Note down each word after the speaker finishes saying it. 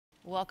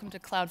Welcome to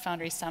Cloud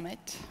Foundry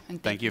Summit.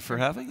 And Thank you for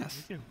having us.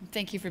 Thank you.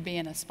 Thank you for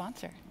being a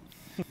sponsor.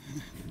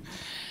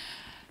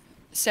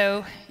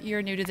 So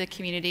you're new to the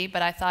community,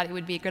 but I thought it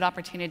would be a good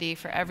opportunity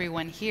for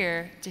everyone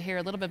here to hear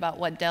a little bit about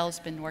what Dell's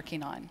been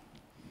working on.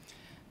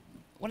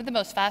 One of the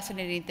most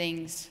fascinating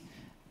things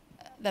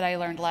that I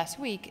learned last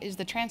week is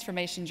the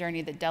transformation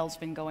journey that Dell's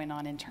been going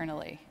on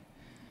internally.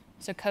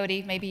 So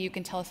Cody, maybe you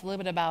can tell us a little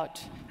bit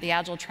about the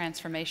Agile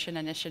Transformation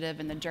Initiative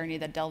and the journey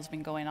that Dell's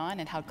been going on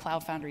and how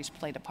Cloud Foundry's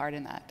played a part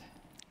in that.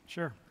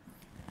 Sure.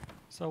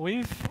 So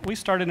we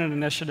started an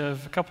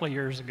initiative a couple of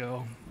years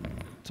ago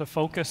to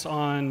focus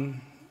on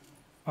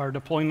our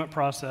deployment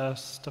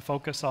process, to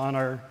focus on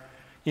our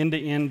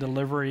end-to-end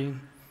delivery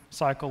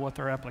cycle with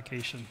our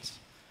applications.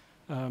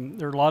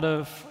 There are a lot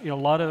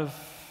of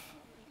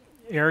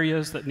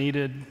areas that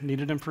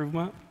needed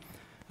improvement.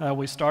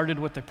 We started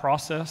with the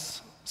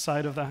process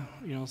side of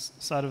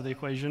the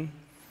equation,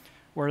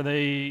 where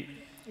we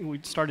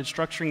started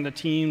structuring the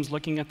teams,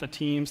 looking at the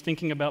teams,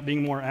 thinking about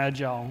being more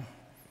agile.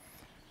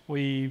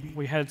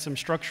 We had some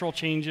structural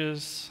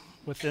changes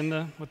within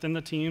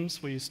the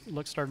teams. We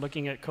started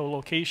looking at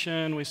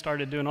co-location. We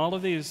started doing all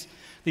of these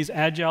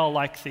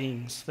agile-like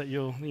things that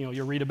you'll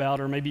read about,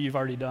 or maybe you've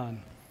already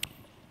done.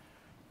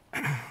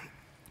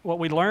 What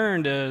we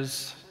learned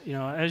is,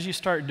 as you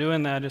start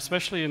doing that,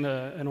 especially in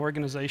an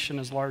organization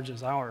as large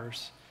as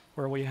ours,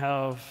 where we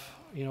have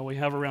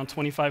around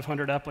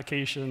 2,500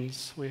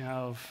 applications, we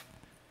have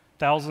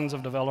thousands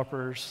of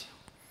developers.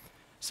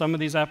 Some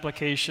of these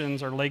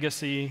applications are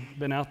legacy,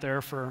 been out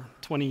there for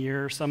 20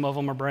 years. Some of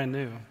them are brand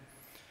new.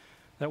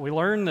 That we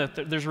learned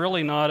that there's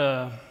really not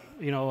a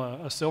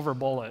silver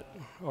bullet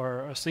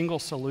or a single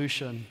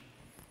solution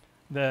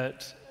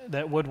that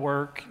would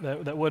work,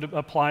 that would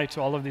apply to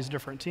all of these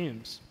different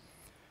teams.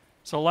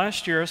 So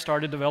last year, I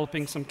started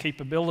developing some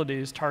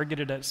capabilities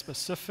targeted at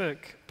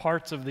specific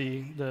parts of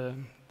the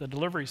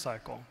delivery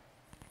cycle.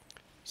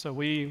 So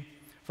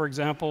for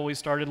example, we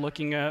started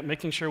looking at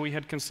making sure we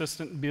had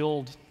consistent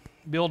build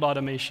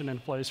automation in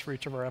place for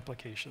each of our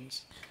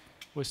applications.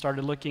 We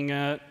started looking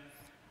at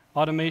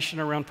automation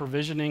around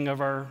provisioning of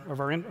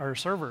our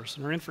servers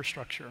and our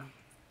infrastructure.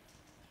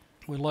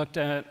 We looked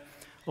at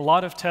a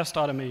lot of test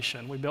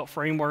automation. We built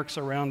frameworks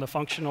around the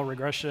functional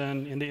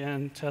regression,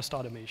 end-to-end test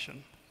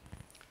automation.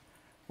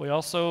 We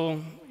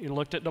also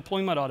looked at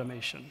deployment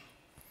automation,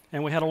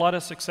 and we had a lot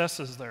of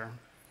successes there.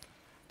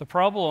 The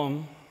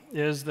problem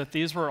is that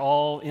these were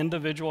all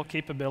individual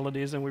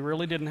capabilities, and we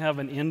really didn't have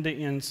an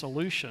end-to-end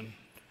solution.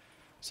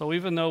 So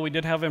even though we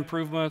did have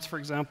improvements, for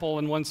example,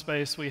 in one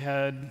space we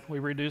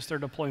reduced their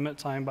deployment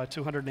time by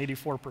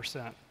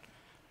 284%.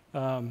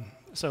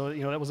 So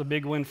that was a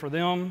big win for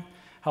them.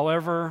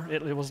 However,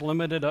 it was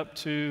limited up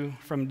to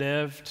from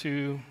dev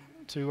to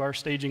our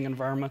staging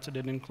environments. It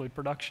didn't include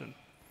production.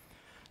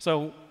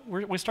 So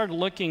we started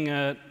looking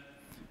at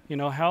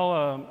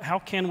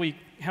how can we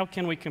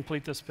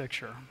complete this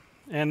picture?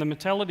 And the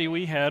mentality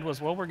we had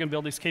was, well, we're going to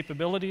build these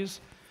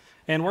capabilities,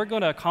 and we're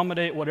going to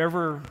accommodate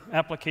whatever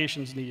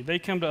applications need. They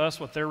come to us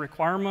with their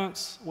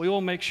requirements. We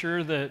will make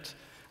sure that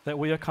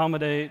we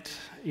accommodate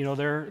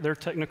their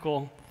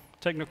technical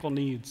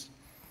needs.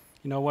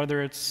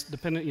 Whether it's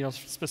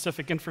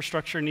specific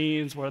infrastructure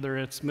needs, whether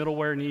it's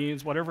middleware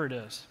needs, whatever it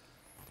is.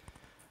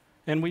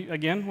 And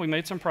we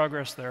made some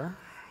progress there.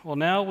 Well,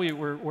 now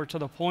we're to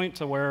the point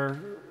to where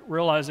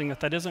realizing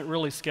that isn't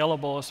really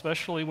scalable,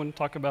 especially when we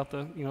talk about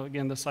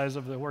the size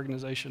of the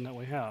organization that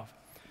we have.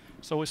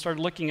 So we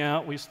started looking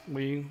at, we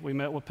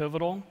met with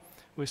Pivotal.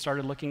 We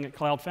started looking at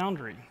Cloud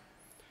Foundry.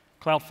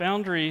 Cloud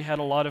Foundry had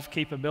a lot of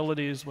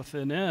capabilities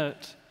within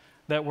it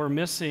that were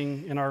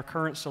missing in our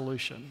current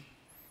solution.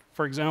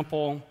 For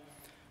example,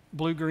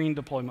 blue-green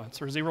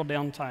deployments or zero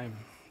downtime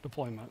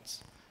deployments.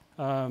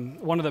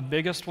 One of the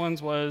biggest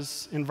ones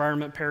was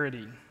environment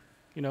parity.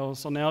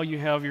 So now you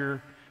have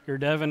your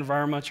dev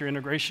environments, your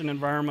integration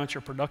environments,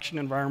 your production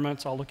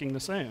environments all looking the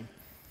same.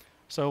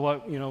 So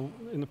what,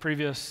 in the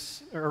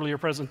previous earlier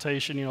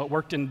presentation, it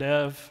worked in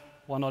dev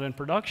while not in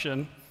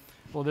production.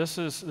 Well, this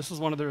is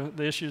one of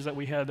the issues that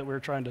we had that we were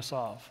trying to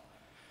solve.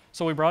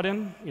 So we brought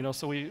in,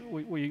 so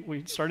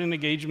we started an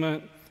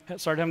engagement,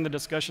 started having the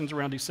discussions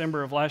around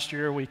December of last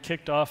year. We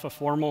kicked off a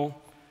formal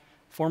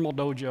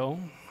dojo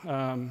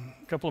a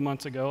couple of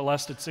months ago. It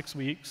lasted 6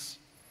 weeks.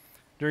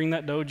 During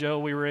that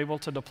dojo, we were able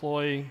to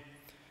deploy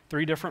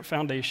 3 different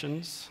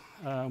foundations.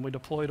 We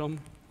deployed them.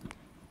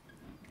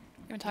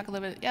 You want to talk a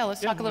little bit? Yeah, let's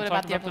talk a little bit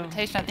about the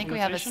implementation. I think we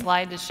have a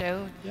slide to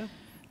show. Yeah.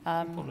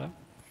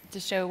 To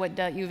show what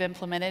you've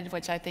implemented,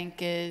 which I think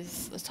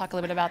is, let's talk a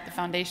little bit about the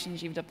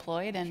foundations you've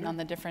deployed and on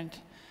the different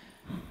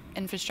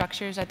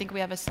infrastructures. I think we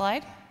have a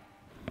slide.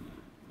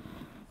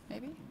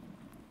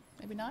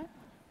 Maybe not?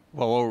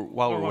 Well,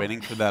 while we're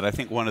waiting for that, I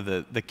think one of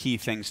the key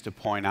things to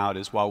point out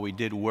is while we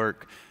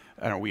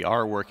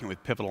are working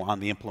with Pivotal on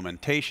the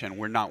implementation,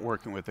 we're not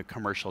working with a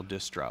commercial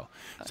distro.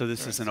 So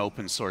this is an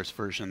open source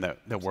version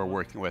that we're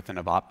working with and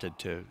have opted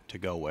to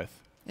go with.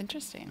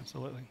 Interesting.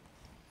 Absolutely.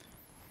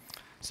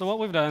 So what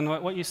we've done,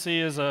 what you see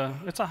is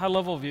it's a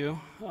high-level view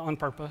on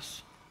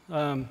purpose.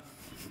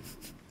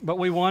 But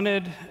we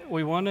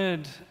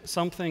wanted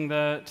something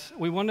that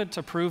we wanted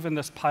to prove in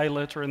this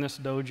pilot or in this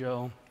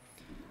dojo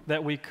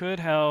that we could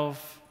have,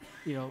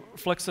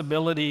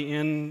 flexibility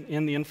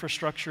in the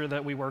infrastructure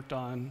that we worked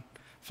on,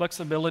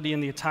 flexibility in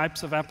the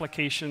types of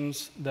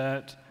applications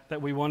that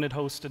we wanted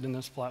hosted in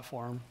this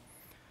platform.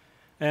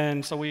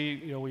 And so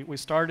we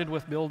started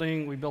with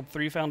we built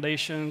 3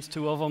 foundations,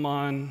 2 of them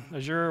on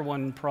Azure,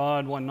 1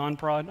 prod, 1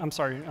 non-prod. I'm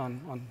sorry,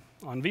 on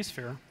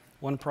vSphere,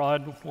 1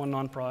 prod, 1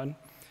 non-prod.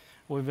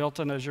 We built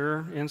an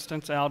Azure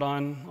instance out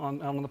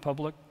on the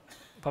public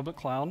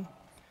cloud.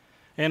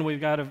 And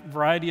we've got a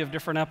variety of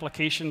different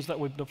applications that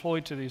we've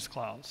deployed to these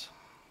clouds.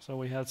 So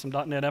we had some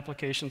 .NET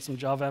applications, some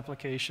Java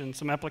applications,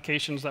 some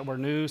applications that were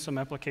new, some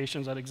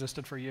applications that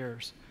existed for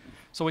years.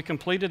 So we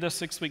completed this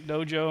 6-week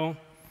dojo.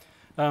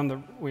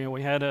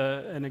 We had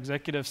an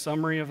executive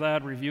summary of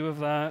that, review of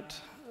that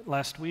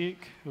last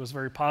week. It was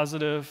very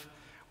positive.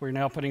 We're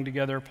now putting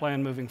together a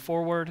plan moving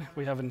forward.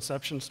 We have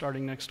Inception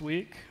starting next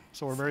week.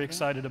 So we're very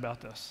excited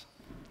about this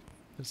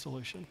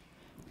solution.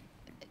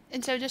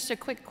 And so just a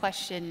quick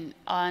question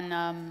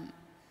on,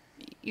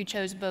 you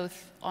chose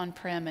both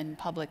on-prem and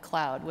public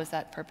cloud. Was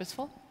that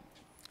purposeful?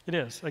 It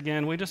is.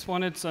 Again, we just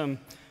wanted some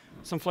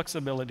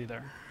flexibility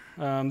there.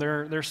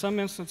 There's some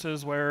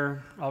instances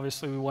where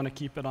obviously we want to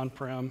keep it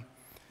on-prem.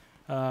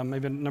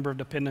 Maybe a number of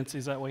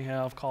dependencies that we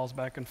have, calls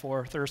back and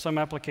forth. There are some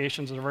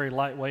applications that are very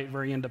lightweight,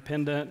 very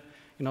independent.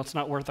 It's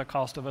not worth the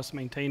cost of us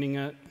maintaining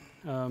it.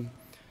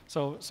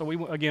 So we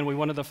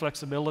wanted the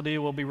flexibility.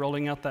 We'll be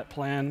rolling out that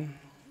plan,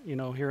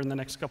 here in the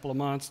next couple of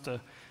months to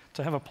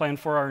have a plan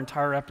for our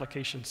entire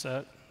application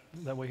set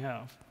that we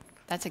have.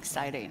 That's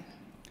exciting.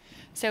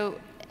 So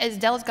as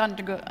Dell's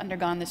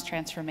undergone this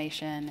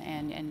transformation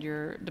and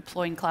you're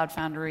deploying Cloud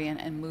Foundry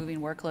and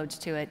moving workloads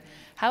to it,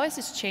 how has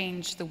this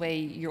changed the way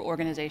your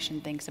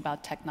organization thinks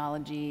about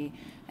technology,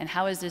 and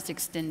how has this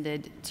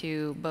extended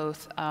to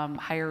both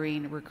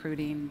hiring,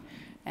 recruiting,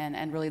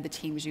 and really the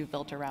teams you've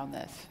built around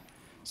this?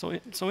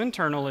 So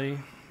internally,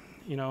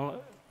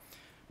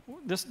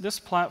 this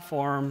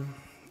platform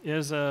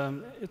is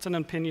it's an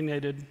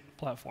opinionated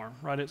platform,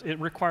 right? It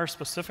requires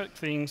specific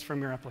things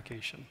from your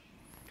application.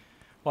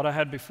 What I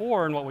had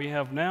before and what we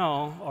have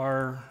now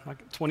are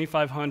like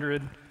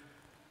 2,500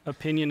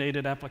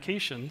 opinionated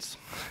applications.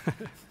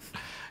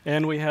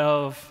 And we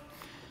have,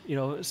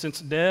 since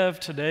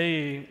dev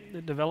today,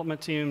 the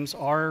development teams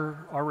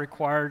are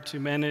required to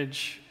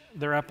manage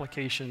their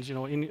applications,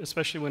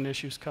 especially when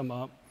issues come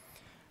up.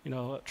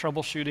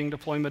 Troubleshooting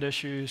deployment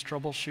issues,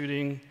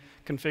 troubleshooting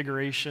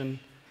configuration.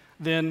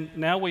 Then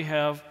now we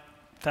have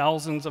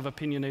thousands of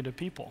opinionated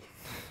people.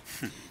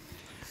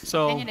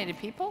 Opinionated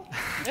people?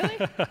 Really?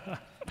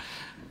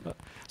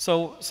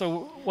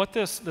 So what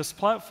this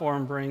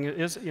platform brings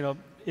is,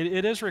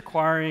 it is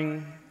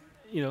requiring,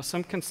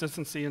 some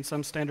consistency and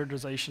some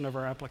standardization of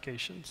our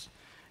applications.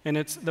 And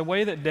it's the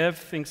way that dev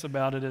thinks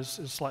about it is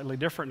slightly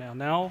different now.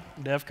 Now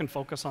dev can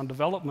focus on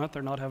development.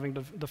 They're not having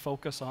to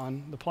focus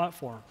on the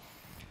platform.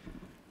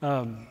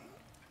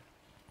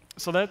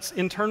 So that's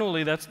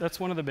internally, that's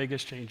one of the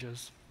biggest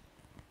changes.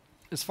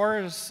 As far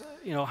as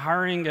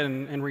hiring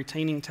and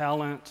retaining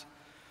talent,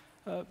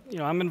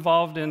 I'm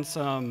involved in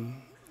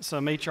some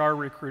HR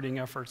recruiting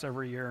efforts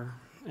every year,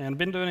 and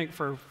been doing it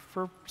for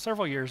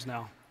several years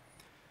now.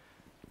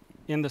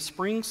 In the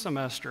spring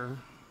semester,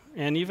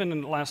 and even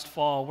in the last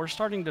fall, we're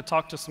starting to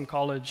talk to some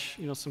college,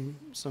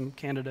 some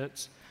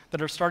candidates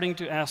that are starting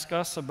to ask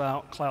us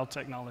about cloud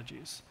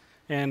technologies,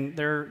 and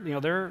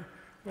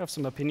we have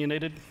some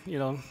opinionated,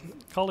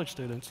 college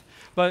students,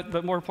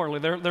 but more importantly,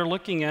 they're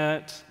looking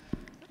at,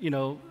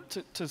 to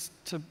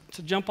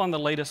jump on the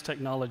latest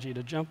technology,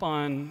 to jump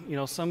on,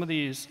 some of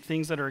these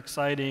things that are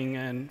exciting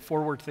and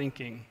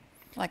forward-thinking.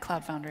 Like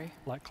Cloud Foundry.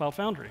 Like Cloud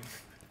Foundry.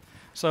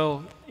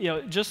 So,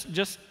 just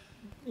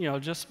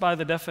by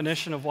the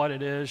definition of what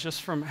it is,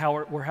 just from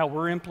how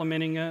we're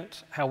implementing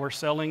it, how we're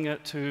selling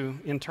it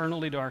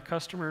internally to our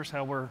customers,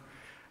 how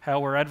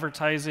we're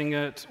advertising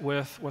it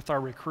with our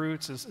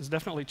recruits is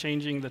definitely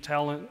changing the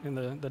talent and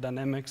the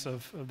dynamics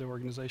of the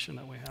organization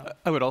that we have.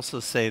 I would also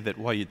say that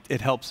while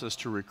it helps us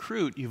to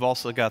recruit, you've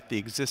also got the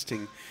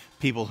existing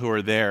people who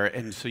are there,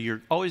 and so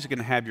you're always going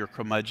to have your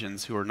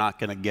curmudgeons who are not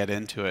going to get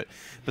into it.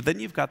 But then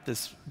you've got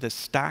this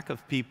stack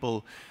of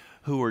people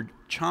who are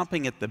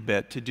chomping at the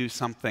bit to do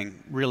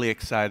something really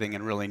exciting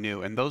and really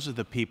new, and those are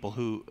the people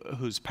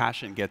whose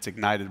passion gets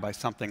ignited by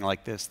something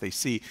like this. They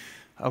see,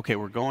 okay,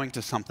 we're going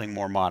to something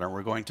more modern.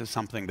 We're going to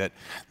something that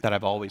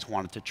I've always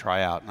wanted to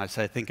try out. And I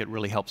think it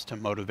really helps to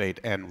motivate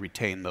and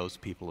retain those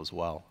people as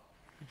well.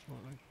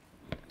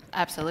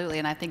 Absolutely,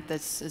 and I think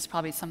this is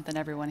probably something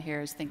everyone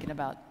here is thinking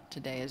about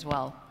today as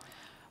well.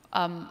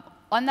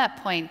 On that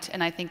point,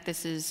 and I think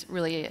this is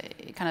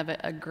really kind of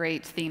a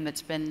great theme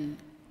that's been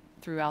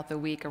throughout the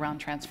week around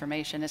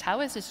transformation, is how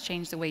has this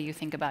changed the way you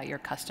think about your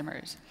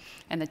customers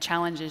and the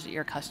challenges that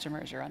your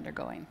customers are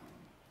undergoing?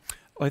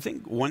 Well, I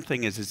think one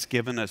thing is it's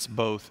given us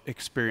both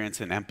experience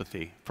and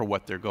empathy for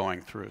what they're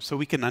going through. So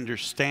we can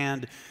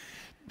understand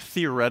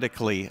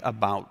theoretically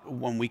about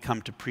when we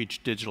come to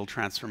preach digital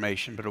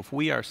transformation, but if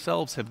we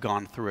ourselves have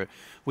gone through it,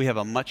 we have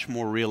a much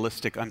more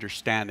realistic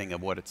understanding of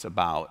what it's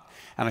about.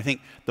 And I think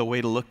the way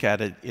to look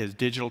at it is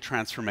digital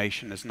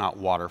transformation is not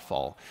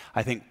waterfall.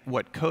 I think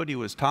what Cody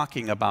was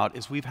talking about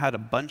is we've had a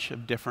bunch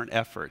of different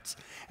efforts,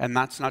 and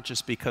that's not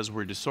just because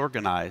we're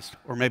disorganized,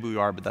 or maybe we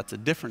are, but that's a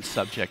different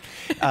subject.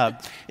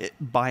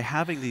 By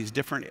having these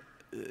different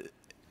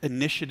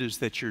initiatives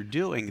that you're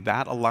doing,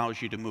 that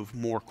allows you to move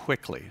more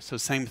quickly. So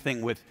same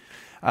thing with,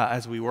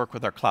 as we work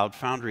with our Cloud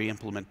Foundry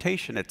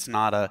implementation, it's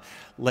not a,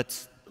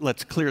 let's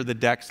clear the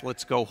decks,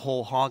 let's go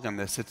whole hog on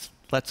this. It's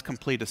let's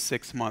complete a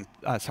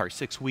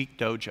 6-week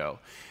dojo.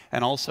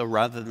 And also,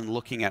 rather than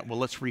looking at, well,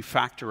 let's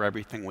refactor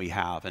everything we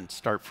have and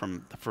start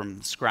from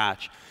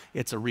scratch,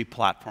 it's a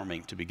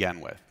replatforming to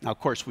begin with. Now, of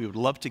course, we would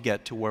love to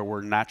get to where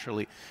we're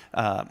naturally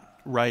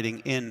writing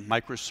in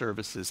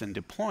microservices and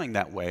deploying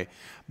that way,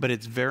 but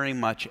it's very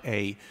much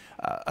a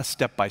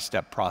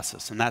step-by-step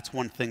process. And that's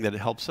one thing that it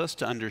helps us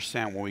to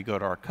understand when we go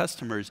to our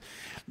customers,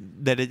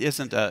 that it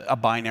isn't a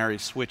binary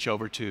switch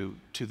over to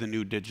the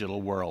new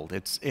digital world.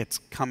 It's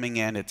coming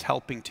in, it's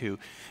helping to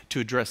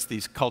address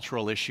these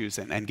cultural issues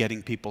and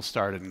getting people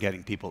started and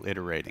getting people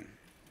iterating.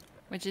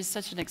 Which is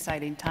such an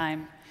exciting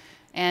time.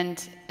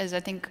 And as I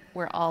think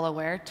we're all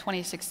aware,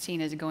 2016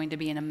 is going to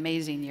be an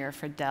amazing year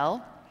for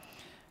Dell.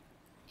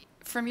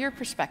 From your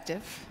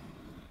perspective,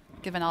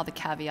 given all the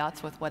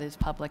caveats with what is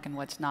public and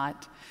what's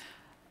not,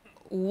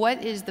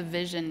 what is the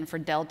vision for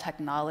Dell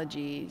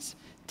Technologies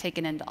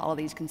taken into all of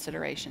these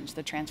considerations?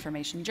 The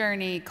transformation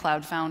journey,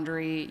 Cloud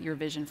Foundry, your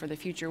vision for the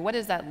future. What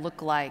does that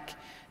look like,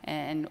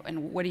 and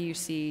what do you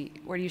see,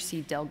 where do you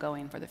see Dell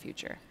going for the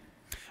future?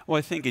 Well,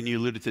 I think, and you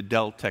alluded to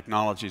Dell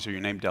Technologies, or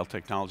your name Dell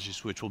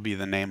Technologies, which will be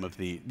the name of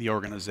the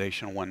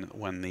organization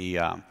when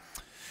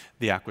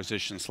the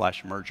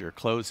acquisition/merger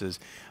closes.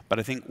 But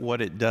I think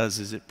what it does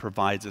is it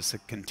provides us a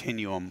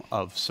continuum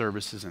of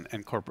services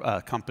and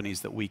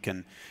companies that we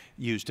can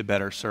use to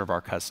better serve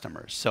our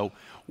customers. So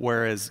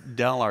whereas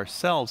Dell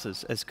ourselves,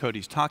 as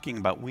Cody's talking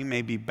about, we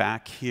may be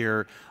back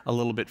here a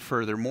little bit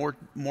further, more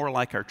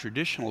like our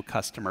traditional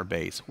customer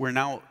base. We're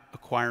now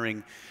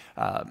acquiring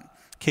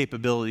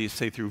capabilities,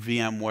 say through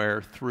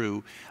VMware,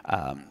 through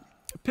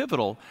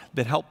Pivotal,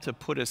 that help to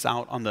put us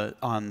out on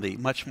the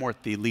much more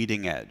at the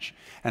leading edge.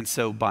 And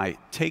so by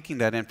taking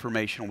that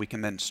information, we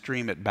can then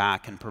stream it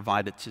back and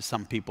provide it to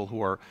some people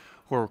who are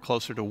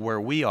closer to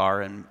where we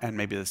are, and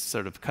maybe the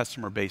sort of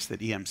customer base that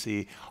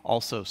EMC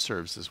also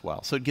serves as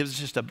well. So it gives us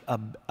just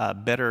a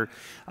better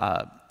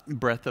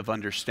breadth of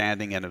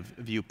understanding and of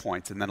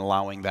viewpoints, and then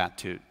allowing that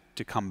to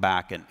come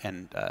back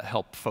and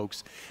help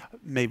folks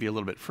maybe a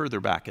little bit further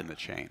back in the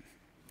chain.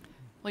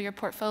 Well, your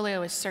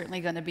portfolio is certainly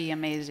going to be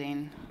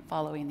amazing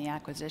following the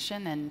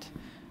acquisition and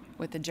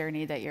with the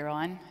journey that you're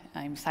on.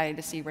 I'm excited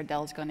to see where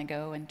Dell's going to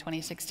go in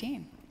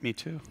 2016. Me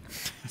too.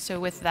 So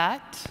with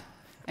that,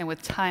 and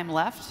with time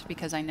left,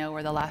 because I know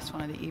we're the last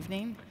one of the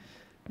evening,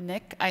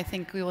 Nick, I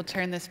think we will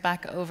turn this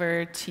back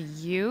over to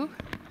you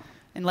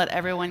and let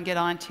everyone get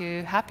on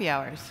to happy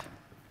hours.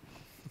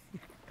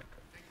 Thank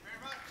you very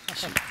much.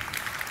 Awesome.